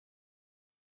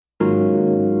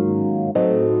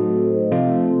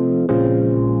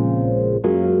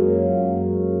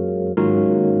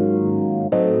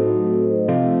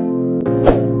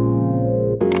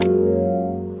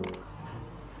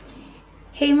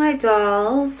my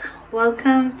dolls,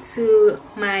 welcome to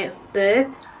my birth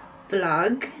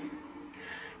vlog.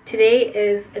 Today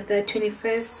is the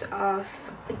 21st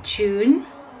of June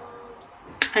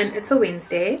and it's a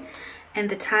Wednesday and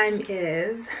the time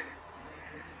is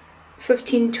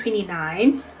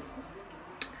 15:29,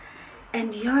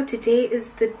 and yeah, today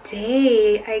is the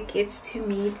day I get to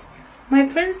meet my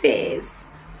princess.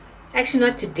 Actually,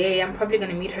 not today, I'm probably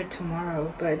gonna meet her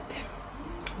tomorrow, but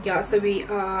yeah, so we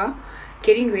are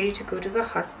getting ready to go to the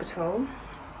hospital.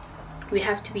 We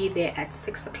have to be there at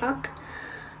 6 o'clock.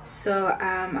 So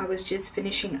I was just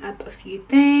finishing up a few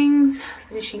things,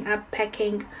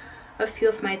 packing a few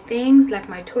of my things like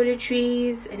my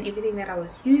toiletries and everything that I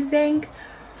was using,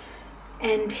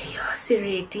 and yeah, so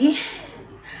ready.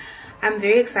 I'm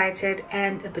very excited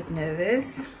and a bit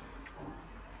nervous.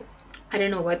 I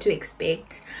don't know what to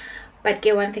expect, but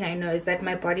one thing I know is that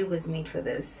my body was made for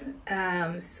this,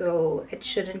 so it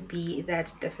shouldn't be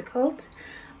that difficult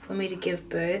for me to give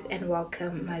birth and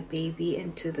welcome my baby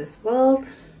into this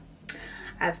world.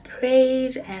 I've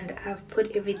prayed and I've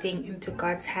put everything into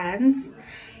God's hands.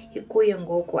 I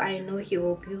know He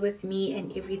will be with me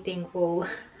and everything will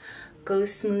go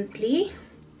smoothly.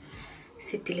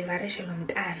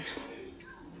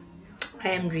 I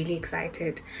am really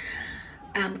excited.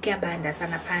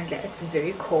 It's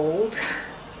very cold.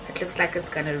 It looks like it's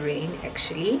gonna rain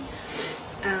actually,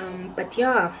 but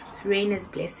yeah, rain is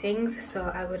blessings, so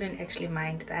I wouldn't actually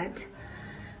mind that.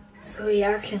 So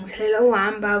yeah,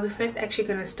 we're first actually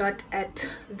gonna start at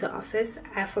the office.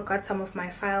 I forgot some of my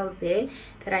files there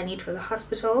that I need for the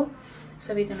hospital,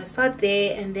 so we're gonna start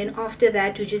there, and then after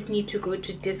that we just need to go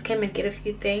to Discam and get a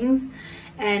few things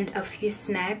and a few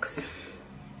snacks,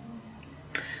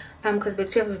 because we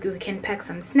can pack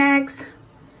some snacks,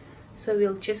 so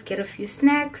we'll just get a few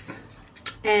snacks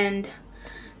and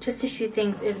just a few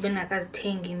things. It's been like as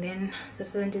tang, and then so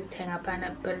isn't it tang up,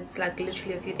 but it's like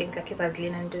literally a few things like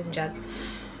vaseline and doesn't,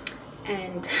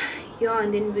 and yeah,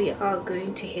 and then we are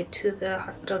going to head to the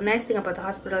hospital. Nice thing about the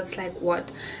hospital, it's like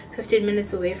what, 15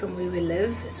 minutes away from where we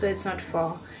live, so it's not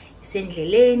far. It's in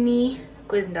Leleni,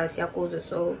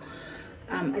 so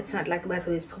it's not like bus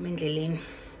always put in Leleni.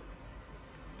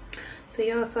 So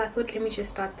yeah, so I thought let me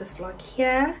just start this vlog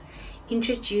here,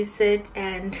 introduce it,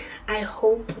 and I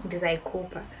hope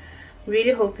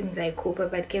really hoping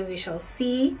but we shall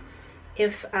see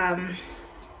if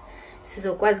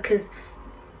because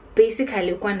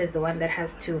basically Ukwan is the one that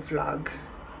has to vlog.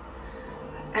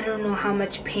 I don't know how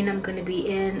much pain I'm gonna be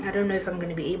in. I don't know if I'm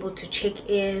gonna be able to check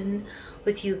in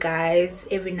with you guys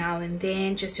every now and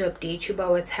then just to update you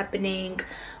about what's happening.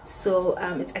 So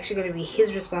it's actually gonna be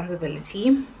his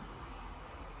responsibility.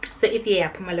 So if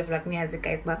vlog me as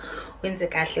guys, but when the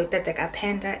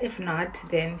panda, if not,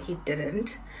 then he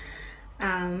didn't.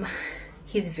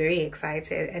 He's very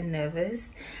excited and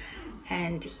nervous,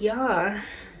 and yeah,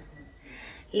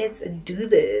 let's do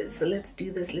this.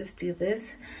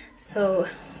 So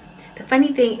the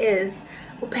funny thing is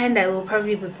Panda will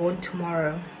probably be born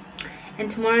tomorrow,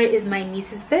 and tomorrow is my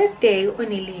niece's birthday, the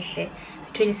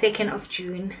 22nd of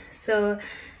June. So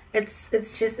it's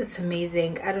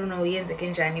amazing. I don't know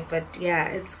but yeah,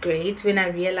 it's great. When I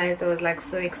realized, I was like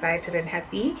so excited and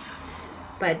happy,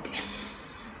 but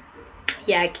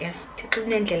yeah,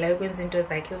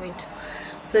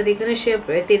 so they're gonna share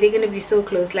birthday. They're gonna be so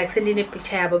close, like sending a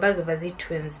picture of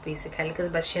twins basically, because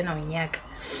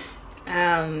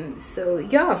so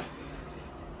yeah,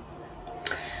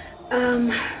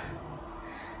 I'm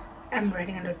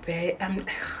running out of breath. I'm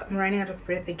running out of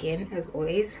breath again, as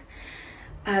always.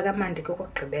 We're not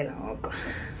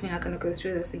gonna go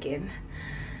through this again,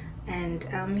 and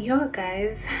yeah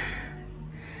guys,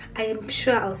 I am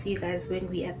sure I'll see you guys when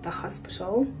we're at the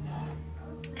hospital,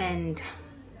 and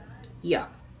yeah.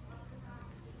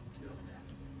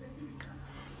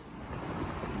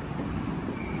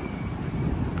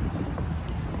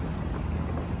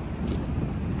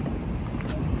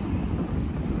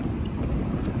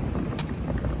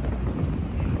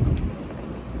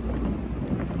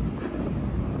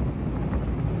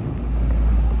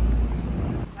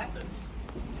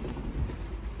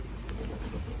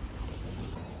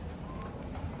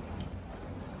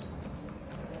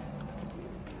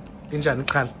 Injani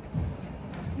Khan.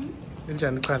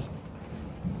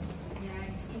 Yeah,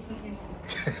 it's kicking in.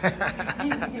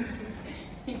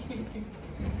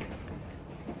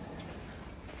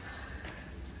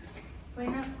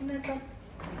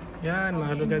 Yeah,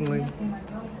 no, look at me.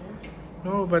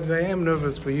 No, but I am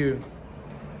nervous for you.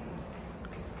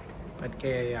 But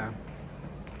yeah.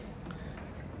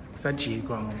 Saji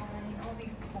Kwang.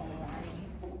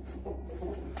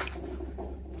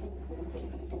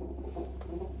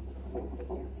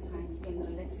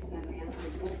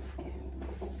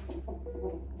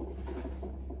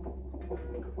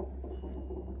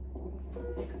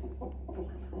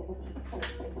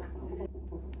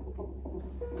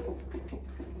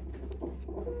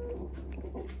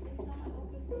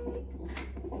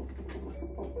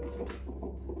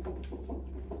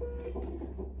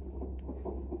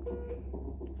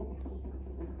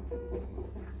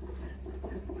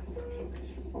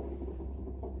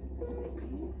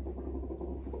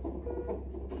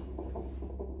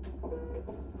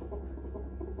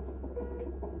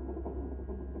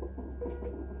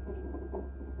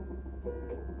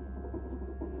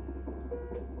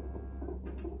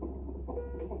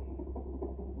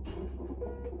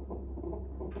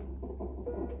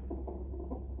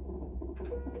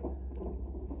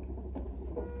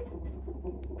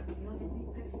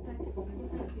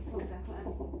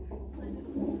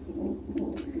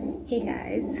 Hey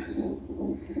guys,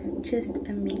 just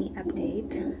a mini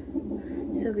update.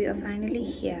 So we are finally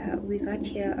here. We got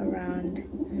here around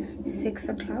 6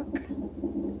 o'clock.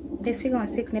 Let's figure on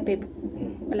 6 babe,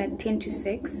 like 10 to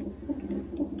 6.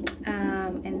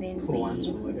 And then for once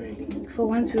we were early. For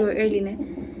once we were early.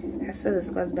 I saw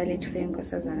this was ballet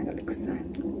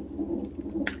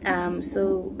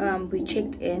so we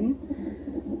checked in.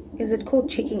 Is it called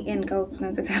checking in?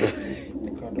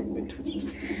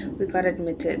 We got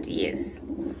admitted, yes.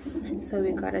 So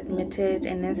we got admitted,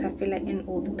 and then I filled in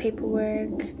all the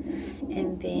paperwork,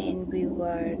 and then we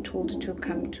were told to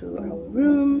come to our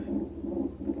room.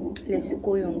 Let's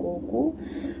go.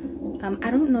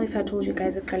 I don't know if I told you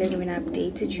guys when I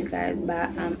updated you guys, but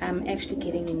I'm actually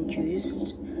getting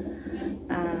induced.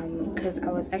 Because I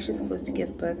was actually supposed to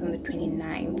give birth on the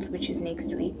 29th, which is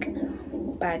next week,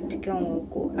 but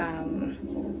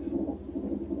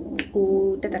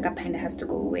Tata Panda has to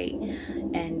go away,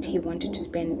 and he wanted to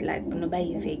spend like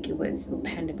with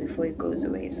Panda before he goes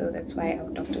away. So that's why our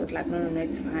doctor was like, no,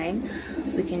 it's fine,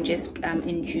 we can just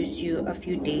induce you a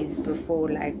few days before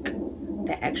like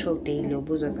the actual day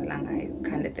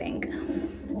kind of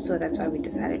thing. So that's why we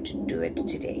decided to do it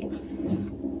today.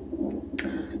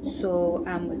 So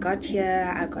we got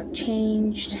here, I got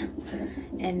changed,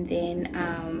 and then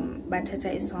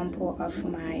batata a sample of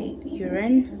my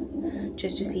urine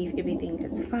just to see if everything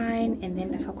is fine, and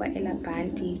then nafakwa ela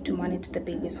banti to monitor the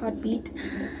baby's heartbeat,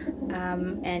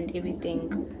 and everything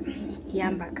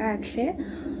yamba kahle.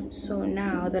 So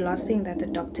now the last thing that the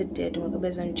doctor did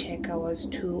on checker was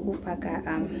to ufaka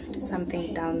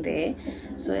something down there.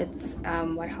 So it's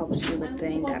what helps you with the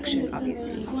induction,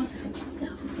 obviously.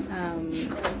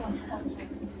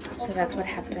 So that's what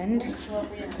happened.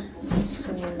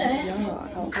 So yeah,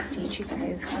 I'll update you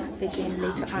guys again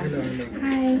later on.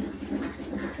 Hi.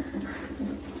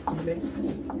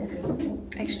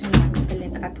 Actually,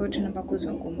 I thought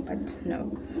but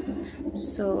no.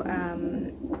 So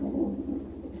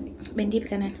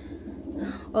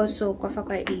also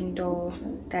kwafakwa indo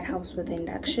that helps with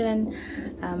induction.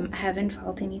 I haven't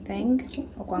felt anything,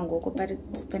 but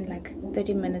it's been like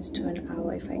 30 minutes to an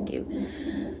hour if I give.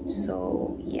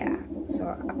 So yeah,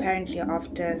 so apparently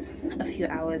after a few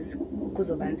hours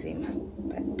kuzobanzima,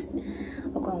 but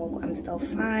I'm still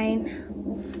fine.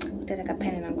 For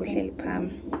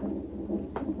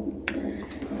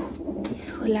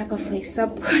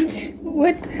support.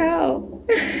 What the hell?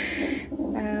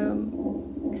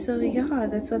 So yeah,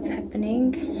 that's what's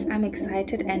happening. I'm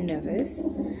excited and nervous,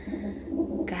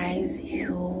 guys.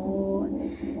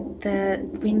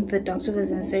 When the doctor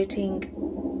was inserting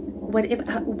what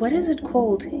is it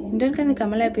called? I don't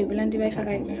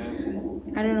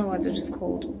know what it is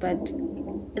called, but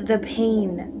the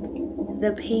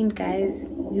pain, guys.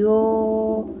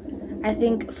 I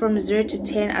think from 0 to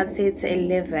 10, I'd say it's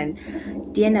 11.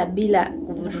 Diana Bila,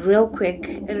 real quick.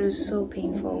 It was so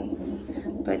painful.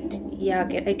 But yeah,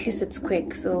 at least it's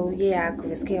quick. So yeah,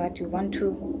 what you want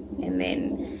to, and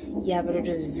then yeah, but it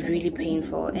was really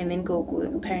painful. And then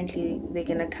apparently they're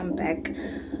gonna come back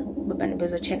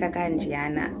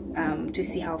to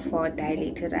see how far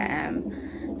dilated I am.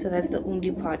 So that's the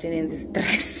only part, and then the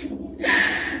stress.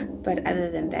 But other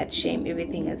than that, shame,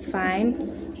 everything is fine.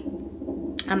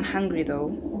 I'm hungry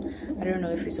though. I don't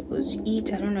know if we're supposed to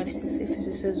eat. I don't know if this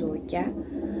is okay.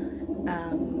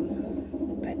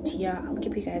 But yeah, I'll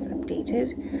keep you guys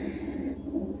updated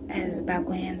as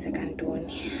bagwayan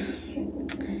sekantoni.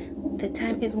 The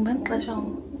time is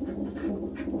 8:30.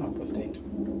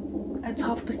 It's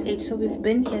 8:30, so we've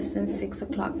been here since 6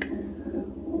 o'clock.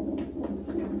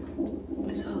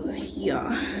 So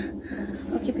yeah,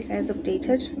 I'll keep you guys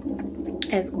updated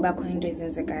as bagwayan days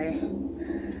in Zakai.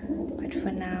 But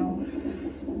for now,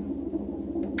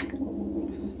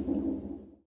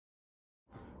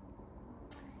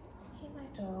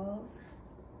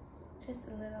 just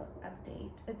a little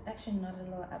update. It's actually not a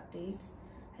little update.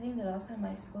 I think the last time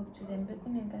I spoke to them, it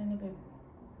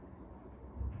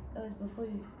was before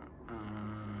you.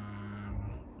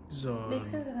 So makes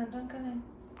sense. I just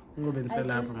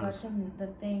gotten the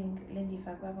thing, Lindy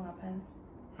pants.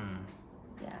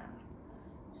 Yeah.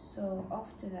 So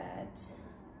after that,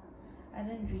 I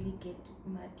didn't really get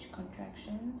much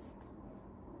contractions.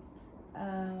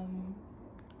 I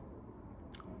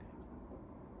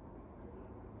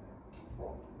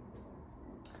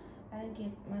didn't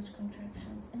get much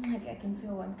contractions, and like I can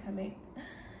feel one coming.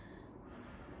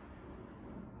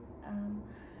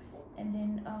 And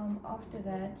then after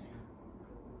that,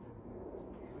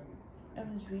 it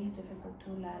was really difficult to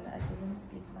lala. I didn't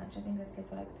sleep much. I think I slept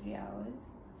for like 3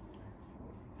 hours.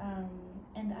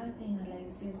 And the other thing I like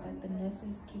to see is that the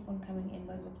nurses keep on coming in,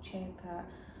 check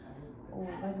or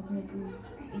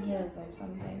ears or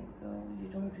something, so you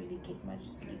don't really get much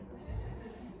sleep.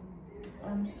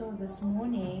 So this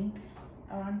morning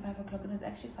around 5 o'clock, it was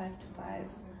actually 5 to 5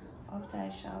 after I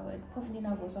showered. Hopefully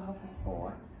now also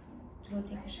 4:30 to go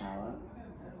take a shower.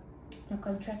 My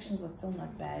contractions were still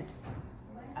not bad.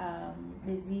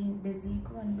 Busy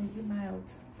mild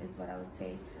is what I would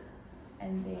say.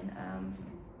 And then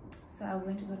so I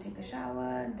went to go take a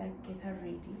shower and I get her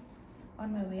ready.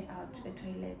 On my way out to the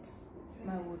toilet,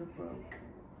 my water broke.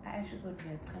 I actually thought he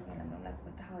was coming and I'm like,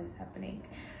 what the hell is happening?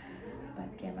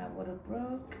 But yeah, my water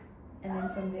broke, and then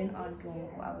from then on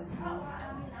I was moved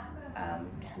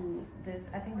to this,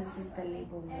 I think this is the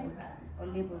labor ward or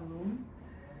labor room.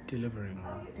 Delivery room.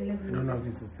 I don't know if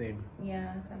it's the same.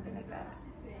 Yeah, something like that.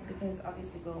 Because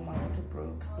obviously my water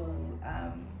broke, so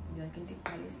you can take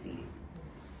policy.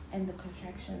 And the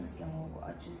contractions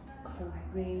are just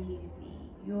crazy.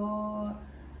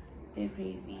 They're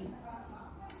crazy.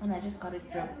 And I just got a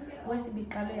drip. But they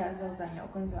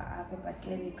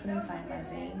couldn't find my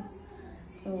veins.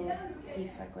 So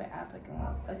they were up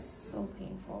again. It's so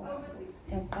painful.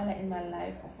 They've color in my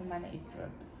life of a man a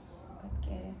drip.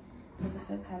 But it's the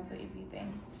first time for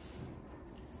everything.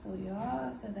 So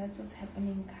yeah, so that's what's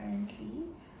happening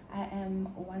currently. I am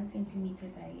 1 centimeter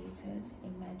dilated.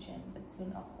 Imagine, it's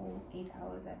been a whole 8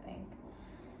 hours, I think,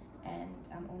 and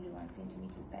I'm only 1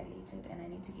 centimeter dilated, and I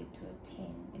need to get to a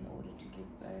 10 in order to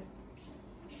give birth.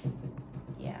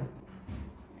 Yeah.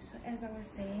 So as I was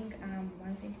saying,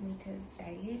 1 centimeter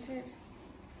dilated,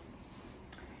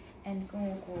 and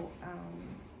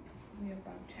we're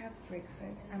about to have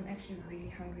breakfast. I'm actually really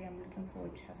hungry. I'm looking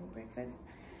forward to having breakfast.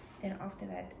 Then after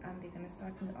that, they're gonna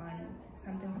start me on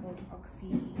something called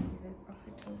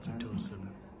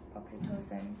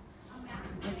oxytocin,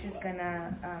 which is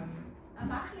gonna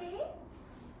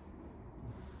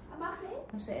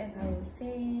so as I was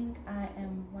saying, I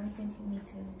am 1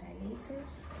 centimeter dilated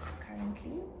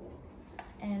currently,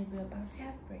 and we're about to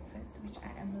have breakfast, which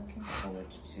I am looking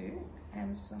forward to. I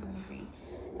am so hungry.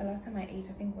 The last time I ate,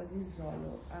 I think, was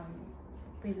Zolo.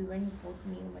 Baby, when you bought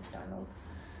me McDonald's,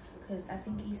 because I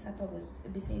think his supper was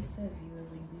serve you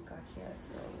when we got here.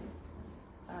 So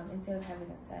instead of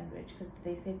having a sandwich, because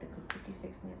they said they could quickly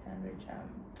fix me a sandwich,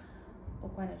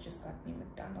 Okwana just got me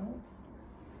McDonald's.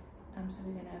 So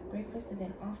we're gonna have breakfast, and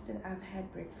then after I've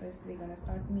had breakfast, they're gonna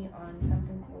start me on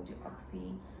something called the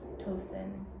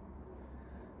oxytocin,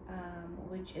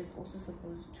 which is also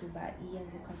supposed to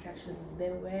end the contractions is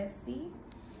very see.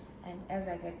 And as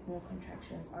I get more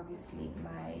contractions, obviously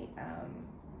my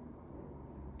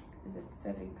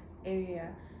cervix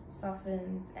area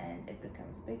softens and it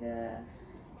becomes bigger,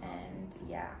 and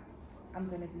yeah, I'm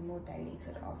gonna be more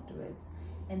dilated afterwards.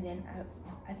 And then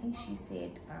I think she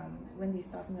said when they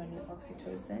start me on the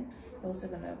oxytocin, they're also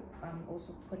gonna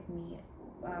also put me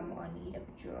on the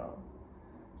epidural,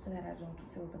 so that I don't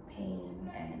feel the pain.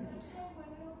 And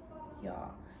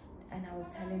yeah, and I was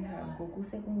telling her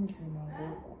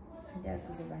and that's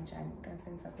was a bunch of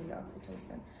concern for the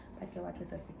oxytocin, but get what, with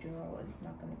the epidural it's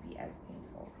not going to be as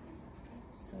painful.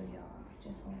 So yeah,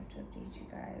 just wanted to update you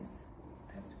guys.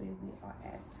 That's where we are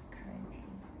at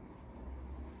currently.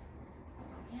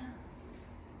 Yeah.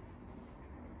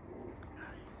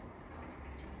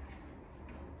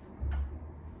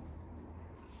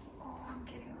 Oh, I'm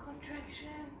getting a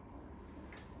contraction.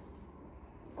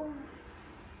 Oh.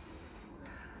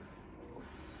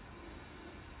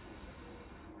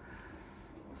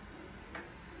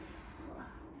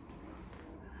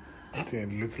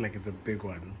 It looks like it's a big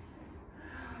one.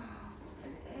 It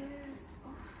is.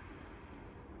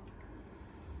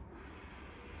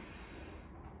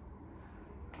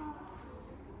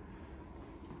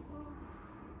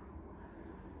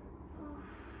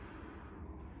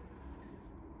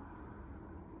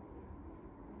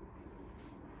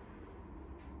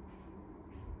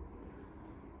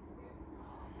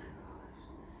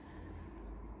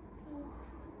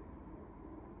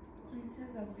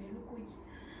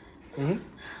 I'm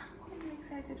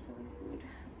excited for the food.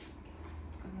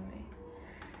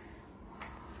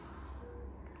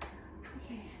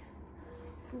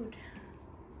 food.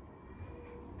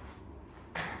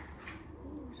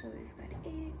 Ooh, so we've got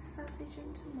eggs, sausage,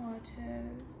 and tomato.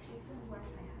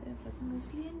 We've got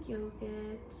muesli and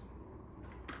yogurt.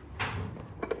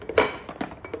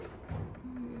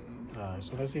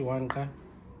 So let's see one car.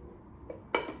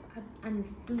 I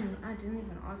didn't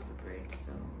even ask for bread,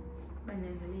 so my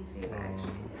nasally favor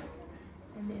actually.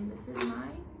 And then this is my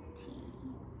tea.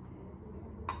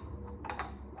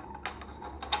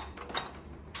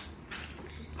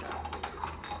 Just start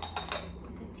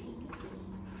with the tea.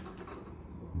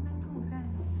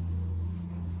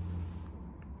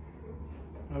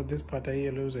 Oh, this part I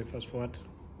lose it first for what?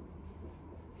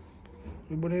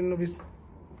 You put in nobis?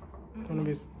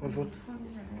 Nobis? What for?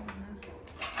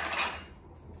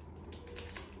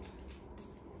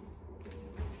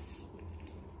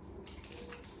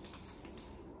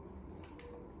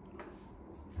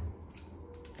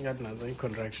 Got another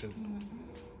contraction.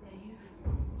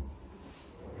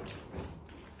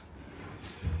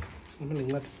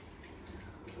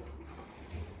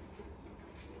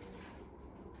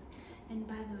 And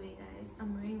by the way, guys,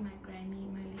 I'm wearing my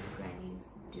late granny's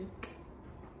dupe.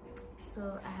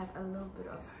 So I have a little bit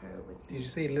of her with me. Did you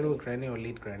say little granny or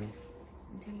late granny?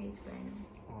 Until late granny.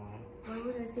 Oh. Why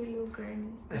would I say little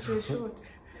granny? Because she was short.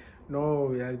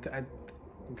 No,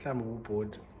 I'm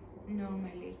bored. No,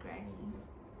 my late granny.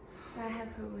 So I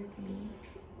have her with me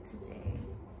today.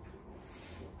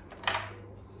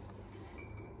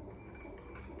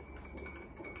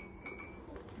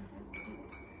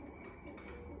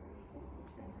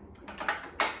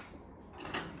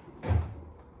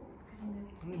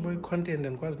 Boy, content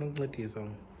and quite not let this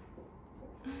on.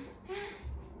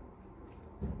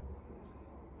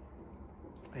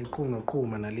 I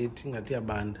come and I let at your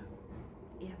band.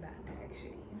 Yeah, band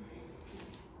actually.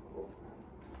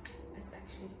 It's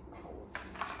actually cold.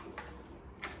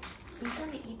 You just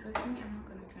want to eat with me? I'm not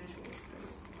going to finish with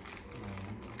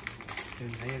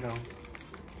this. There you go.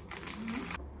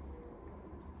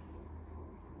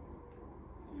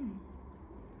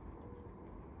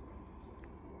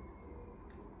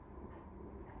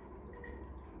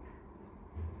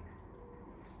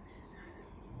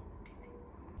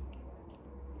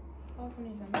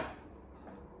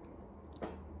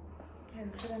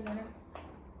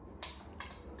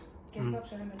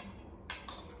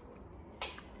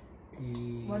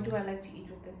 What do I like to eat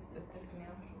with this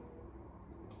meal?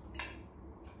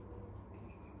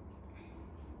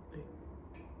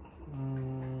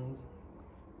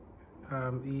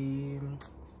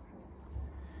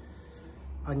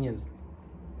 Onions.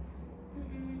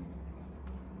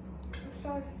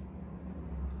 Sauce.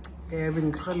 I've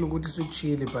been trying to go to sweet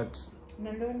chili, but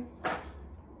Nandon.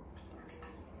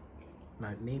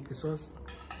 Not nape sauce.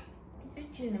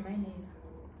 Sweet chili and mayonnaise.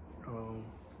 Oh,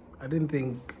 I didn't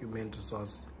think you meant a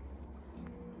sauce.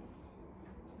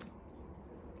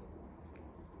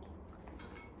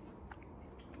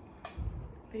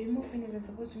 But your muffin is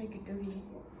supposed to make you dizzy.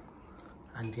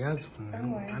 And yes,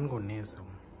 I'm going to some.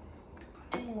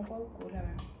 I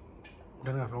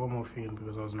don't have a muffin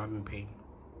because I was not in pain.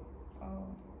 Oh.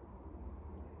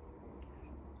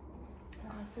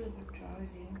 I feel a bit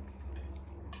drowsy.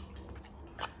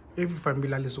 If you find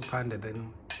Bilal Panda,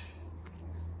 then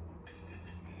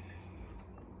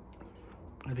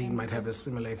I think it might have a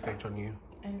similar effect on you.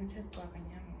 And you take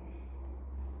guacamole.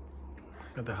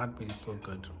 But the heartbeat is so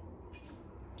good.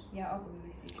 Yeah, I'll go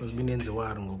with you. Because we need the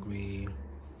water and we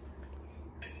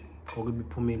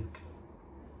pumin.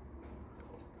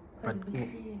 But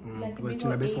because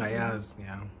Tina best years,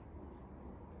 yeah.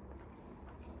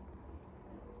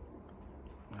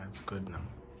 That's good now.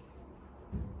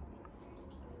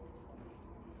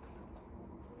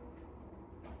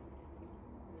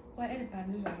 Why are the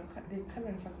pandas they've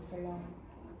coloured for so long?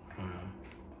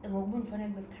 The woman found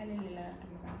it with colour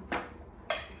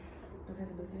because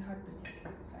it was really hard to take.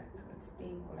 It's like it's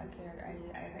stable. Like I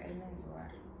meant to wear.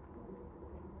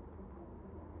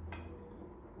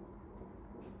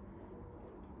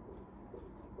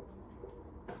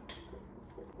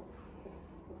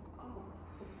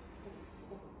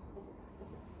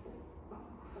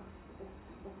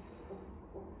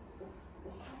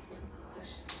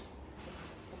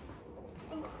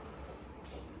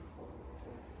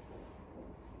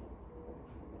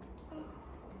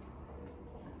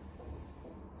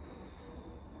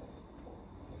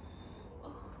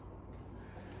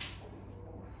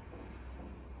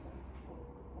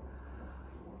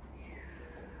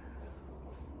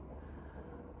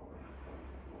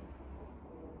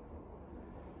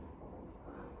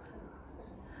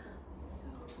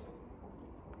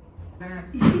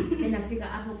 Then I figure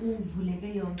out who vuleke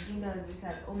yonke. I was just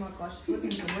like, oh my gosh, what's in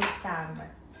the worst time?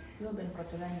 You've been got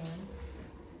to line one.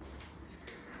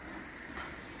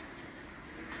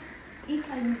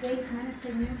 If I'm going to manage to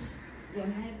use your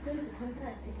head, go to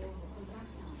contract to go to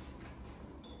contract now.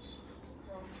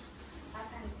 So, up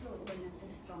until when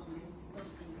it's strong, then it's still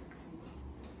indexing.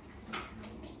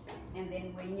 And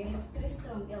then when you have 3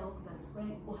 strong elk, that's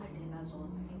when Uhadelas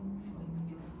also get for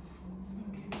you.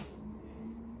 Okay.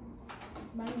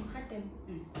 Uhaden.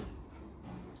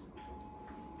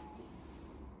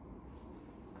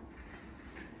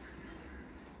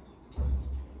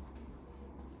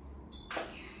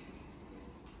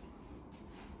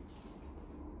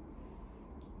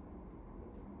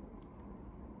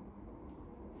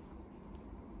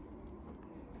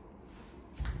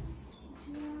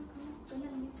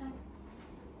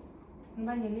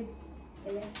 Mbanye lip.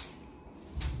 Ele.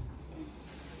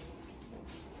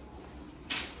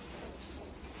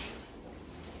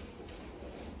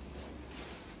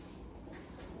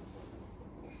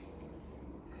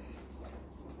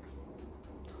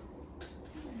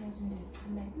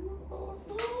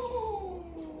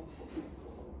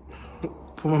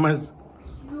 Puma mais.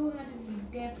 You had to be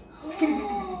dead.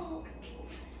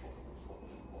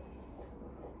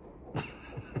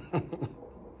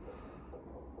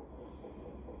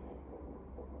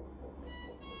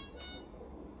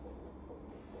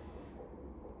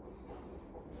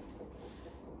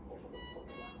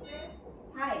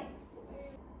 Hi.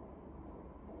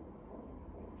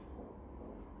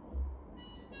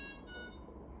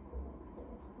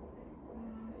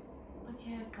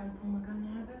 Okay, I can't put my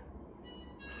camera.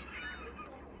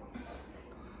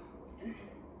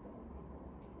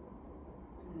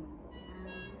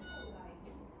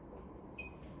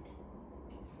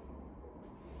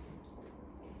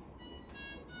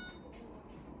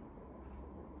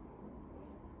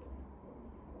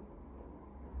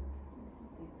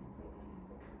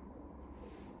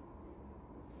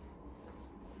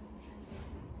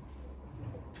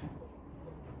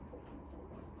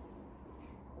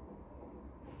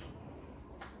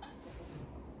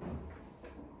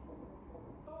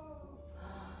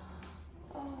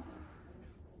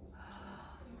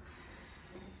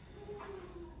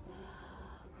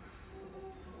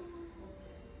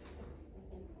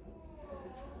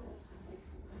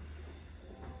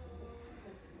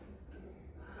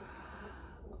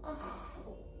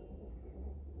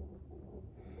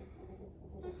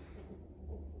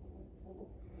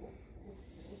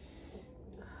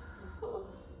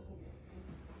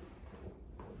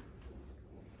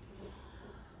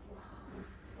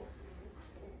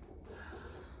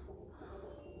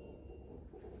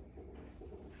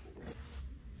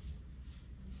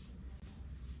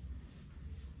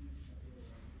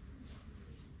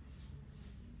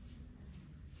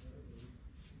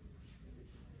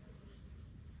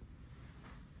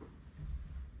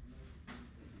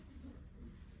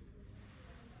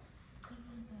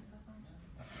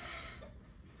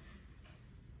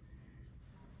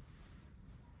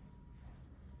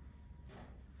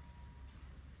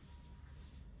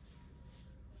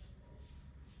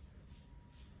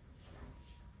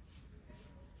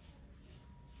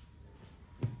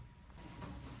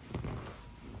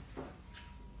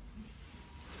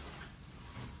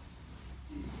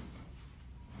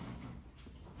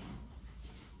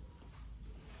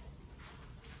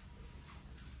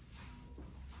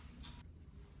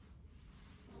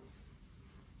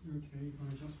 Okay, you're going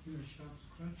to just do a sharp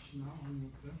scratch now on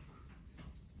your back.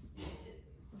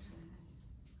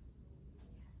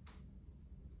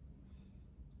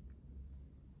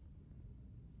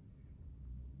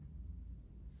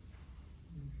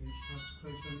 Okay, sharp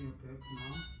scratch on your back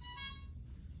now.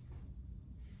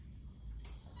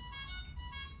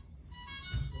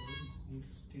 So it's going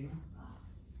to stay.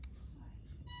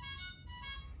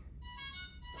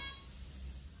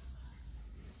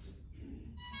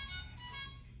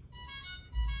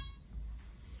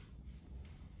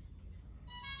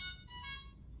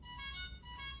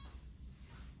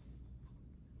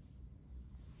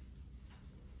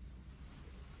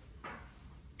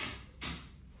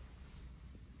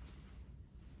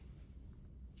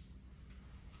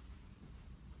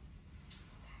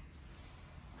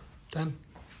 Done.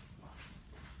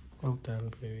 Well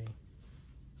done, baby.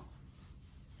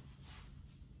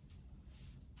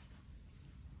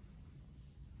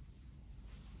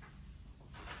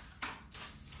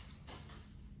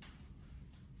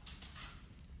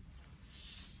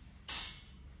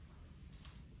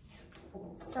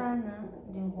 Sana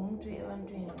ndingumntu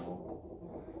ebantwini ngoku.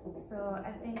 So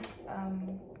I think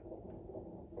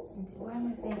why am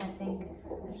I saying I think?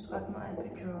 I just got my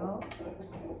epidural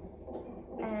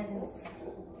and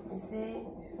say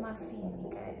my feeling,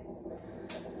 guys.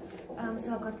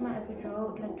 So I got my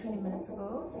epidural like 20 minutes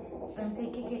ago. And say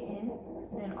kick it in.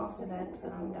 Then after that,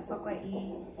 the fakwa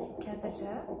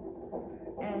catheter.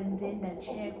 And then the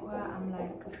chair, I'm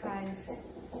like 5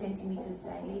 centimeters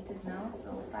dilated now,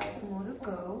 so 5 more to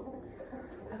go.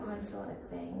 I can't feel a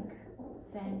thing.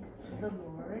 Thank the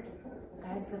Lord.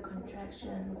 Guys, the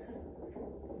contractions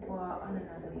were on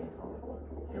another level.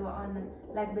 They were on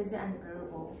like basically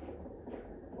unbearable.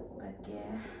 But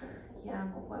yeah,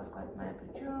 I've got my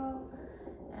epidural,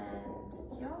 and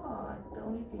yeah, the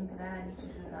only thing that I need to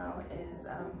do now is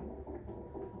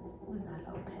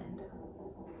BIRTH Panda.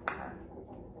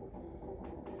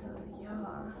 So yeah,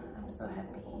 I'm so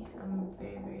happy. I'm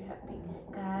very, very happy,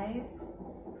 guys.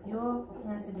 Yo,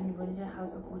 how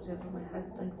supportive my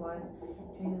husband was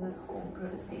during this whole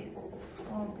process.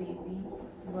 Oh baby,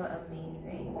 you were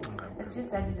amazing. It's just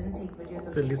that we didn't take videos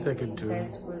of the least I could do. You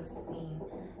guys would have seen.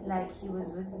 Like, he was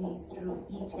with me through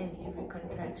each and every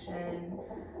contraction.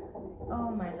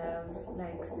 Oh my love,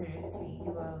 like seriously,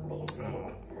 you are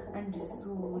amazing. And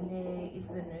Sule, if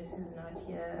the nurse is not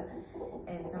here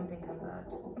and something comes out.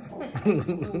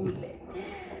 Sule.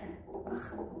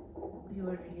 You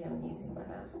were really amazing, my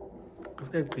love. It's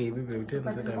got baby, baby. So,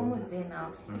 but I'm almost there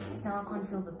now. At least now I can't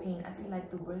feel the pain. I feel like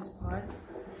the worst part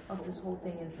of this whole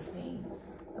thing is the pain.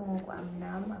 So I'm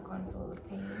numb, I can't feel the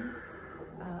pain.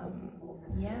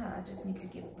 Yeah, I just need to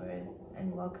give birth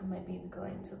and welcome my baby girl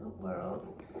into the world.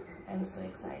 I'm so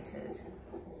excited.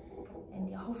 And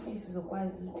yeah, hopefully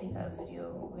Suzukwaz will take a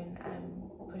video when I'm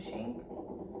pushing.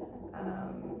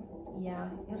 Yeah,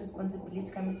 your responsibility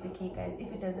comes the cake, guys.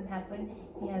 If it doesn't happen,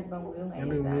 he has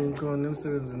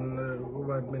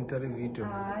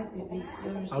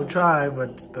I'll try,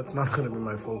 but that's not going to be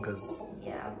my focus.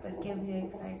 Yeah, but we're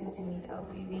excited to meet our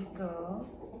baby girl.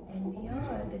 And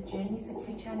yeah, the journey is a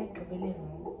feature.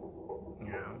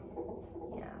 Yeah.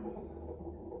 Yeah.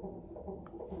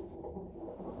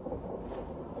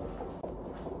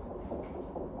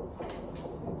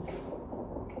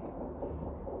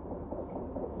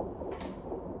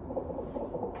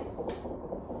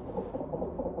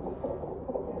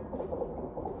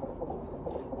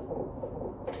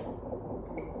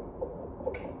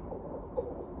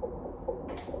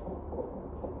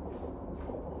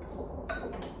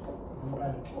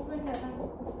 Open the eyes.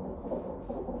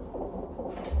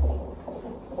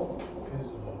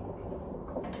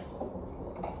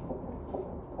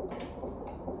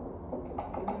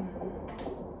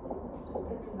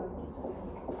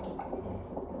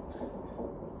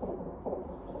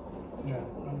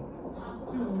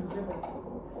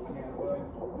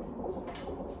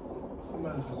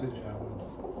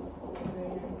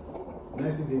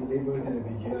 Nice to be labeled in a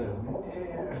video.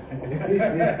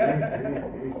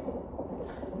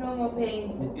 No more pain.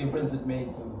 The difference it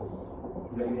makes is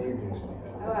amazing.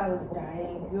 Oh, I was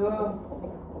dying. Yo.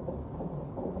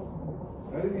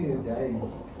 What do you mean you're dying?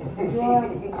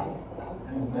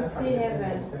 Let's see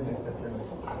heaven.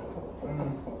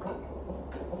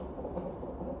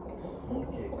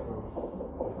 Okay, cool.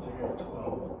 Let's check you at 12.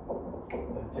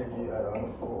 Let's check you around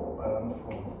 4. Around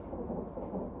 4.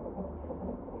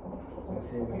 Let's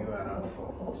say we go around 4.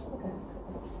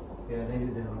 Yeah, then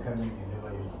we'll come and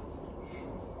deliver you.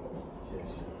 Sure.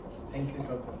 Thank you,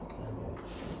 doctor.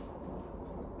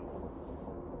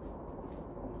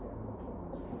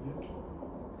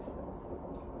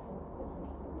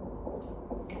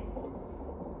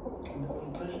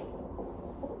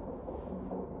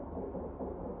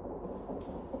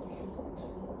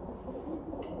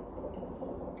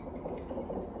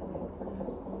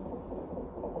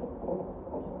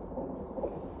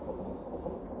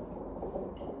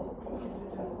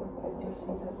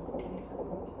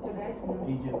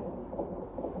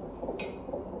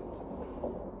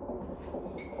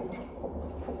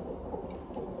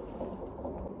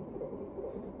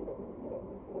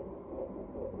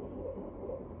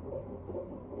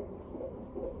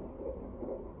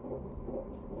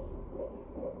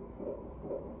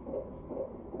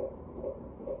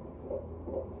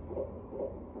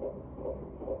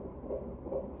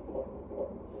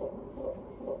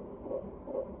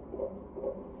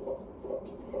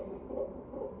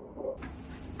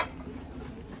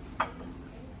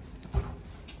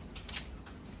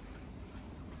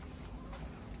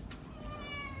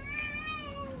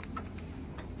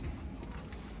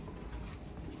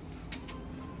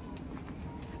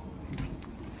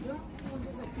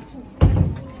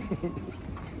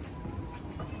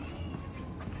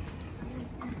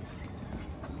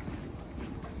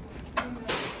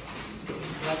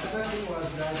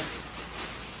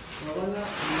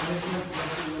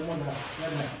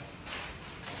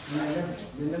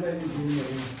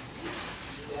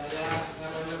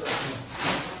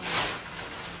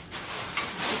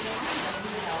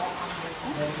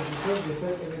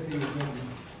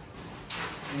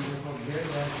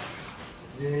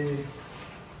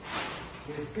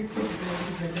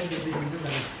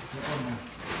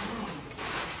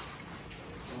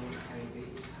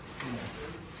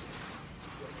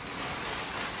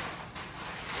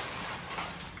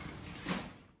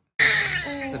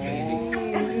 It's a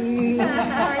baby.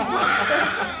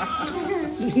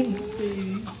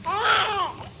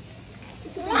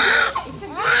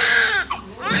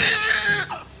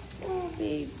 Oh,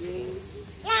 baby.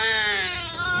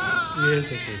 Yes,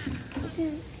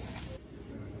 okay.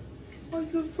 Oh,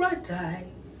 you're fragile.